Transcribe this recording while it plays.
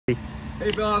Hey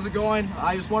Bill, how's it going?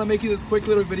 I just want to make you this quick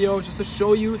little video just to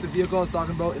show you the vehicle I was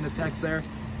talking about in the text there.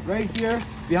 Right here,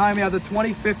 behind me I have the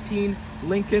 2015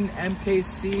 Lincoln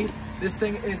MKC. This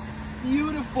thing is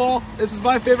beautiful. This is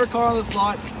my favorite car on this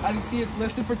lot. As you see, it's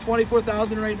listed for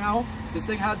 $24,000 right now. This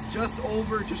thing has just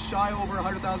shy over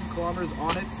 100,000 kilometers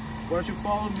on it. Why don't you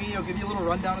follow me? I'll give you a little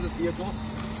rundown of this vehicle.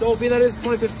 So being that it is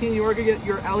 2015, you are gonna get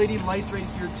your LED lights right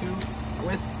here too,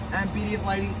 with ambient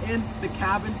lighting in the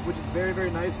cabin, which is very, very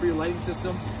nice for your lighting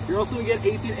system. You're also gonna get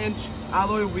 18-inch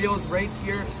alloy wheels right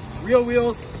here. Real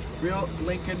wheels, real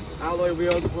Lincoln alloy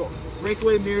wheels.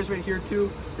 Breakaway mirrors right here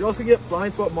too. You're also gonna get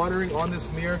blind spot monitoring on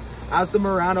this mirror. As the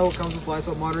Murano comes with blind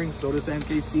spot monitoring, so does the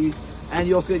MKC. And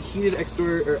you also get heated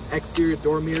exterior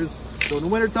door mirrors. So in the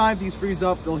wintertime, these freeze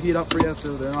up, they'll heat up for you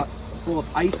so they're not full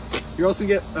of ice. You're also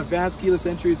gonna get advanced keyless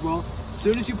entry as well. As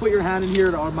soon as you put your hand in here,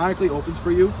 it automatically opens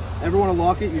for you. Ever want to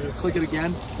lock it, you just click it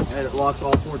again and it locks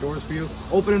all 4 doors for you.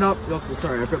 Open it up. You also,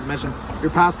 sorry, I forgot to mention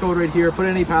your passcode right here. Put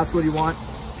in any passcode you want.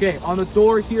 Okay, on the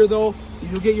door here though,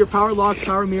 you'll get your power locks,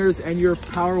 power mirrors, and your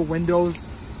power windows.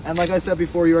 And like I said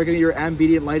before, you are going to get your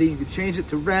ambient lighting. You can change it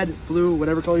to red, blue,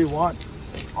 whatever color you want.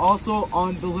 Also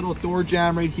on the little door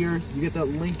jamb right here, you get that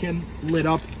Lincoln lit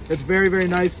up. It's very, very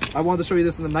nice. I wanted to show you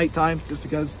this in the nighttime just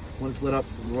because when it's lit up,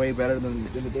 it's way better than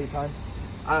in the daytime.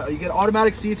 You get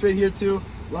automatic seats right here too.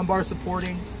 Lumbar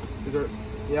supporting. These are,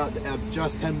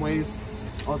 just 10 ways.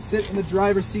 I'll sit in the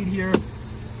driver's seat here.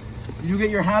 You get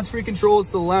your hands-free controls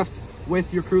to the left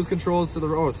with your cruise controls to the,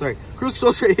 cruise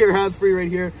controls right here, hands-free right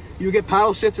here. You get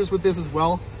paddle shifters with this as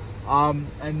well.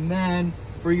 And then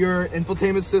for your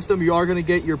infotainment system, you are gonna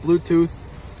get your Bluetooth.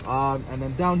 And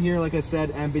then down here, like I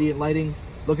said, ambient lighting.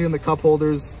 Looking in the cup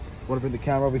holders, I want to bring the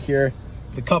camera over here.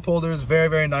 The cup holders, very,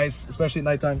 very nice, especially at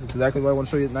nighttime. It's exactly what I want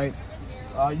to show you at night.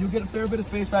 You get a fair bit of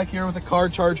space back here with a car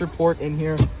charger port in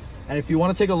here. And if you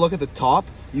want to take a look at the top,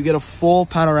 you get a full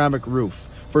panoramic roof.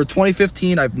 For a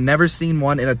 2015, I've never seen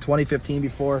one in a 2015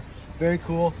 before. Very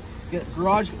cool. You get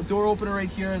garage door opener right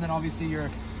here, and then obviously your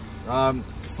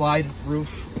slide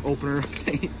roof opener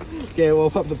thing. Okay, we'll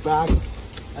open up the back.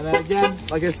 And then again,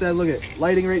 like I said, look at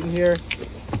lighting right in here.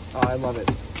 Oh, I love it.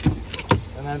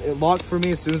 And then it locked for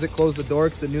me as soon as it closed the door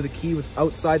because it knew the key was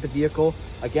outside the vehicle.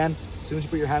 Again, as soon as you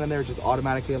put your hand in there, it just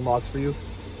automatically unlocks for you.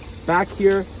 Back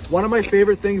here, one of my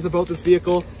favorite things about this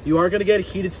vehicle, you are going to get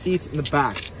heated seats in the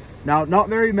back. Now, not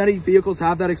very many vehicles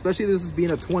have that, especially this is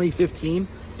being a 2015.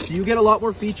 So you get a lot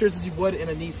more features as you would in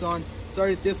a Nissan.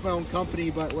 Sorry to diss my own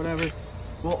company, but whatever.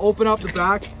 We'll open up the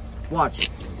back. Watch,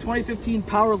 2015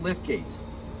 power lift gate.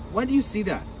 When do you see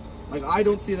that? Like, I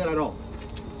don't see that at all.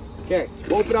 Okay,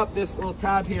 open up this little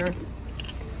tab here.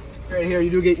 Right here, you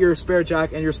do get your spare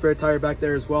jack and your spare tire back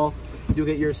there as well. You'll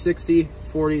get your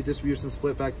 60/40 distribution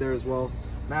split back there as well.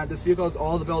 Man, this vehicle has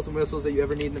all the bells and whistles that you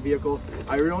ever need in a vehicle.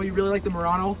 I know you really like the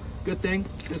Murano. Good thing,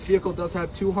 this vehicle does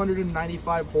have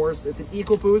 295 horse. It's an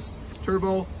EcoBoost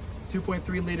turbo,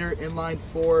 2.3 liter inline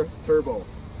 4 turbo.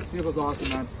 This vehicle's awesome,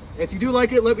 man. If you do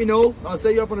like it, let me know. I'll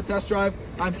set you up on a test drive.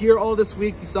 I'm here all this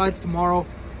week besides tomorrow.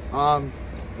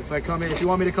 If I come in, if you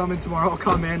want me to come in tomorrow, I'll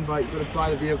come in, but you're gonna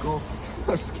buy the vehicle.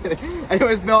 I'm just kidding.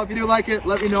 Anyways, Bill, if you do like it,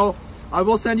 let me know. I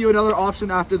will send you another option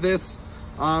after this.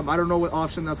 I don't know what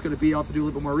option that's gonna be. I'll have to do a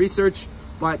little bit more research,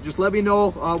 but just let me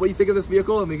know what you think of this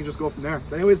vehicle and we can just go from there.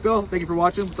 But anyways, Bill, thank you for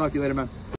watching. We'll talk to you later, man.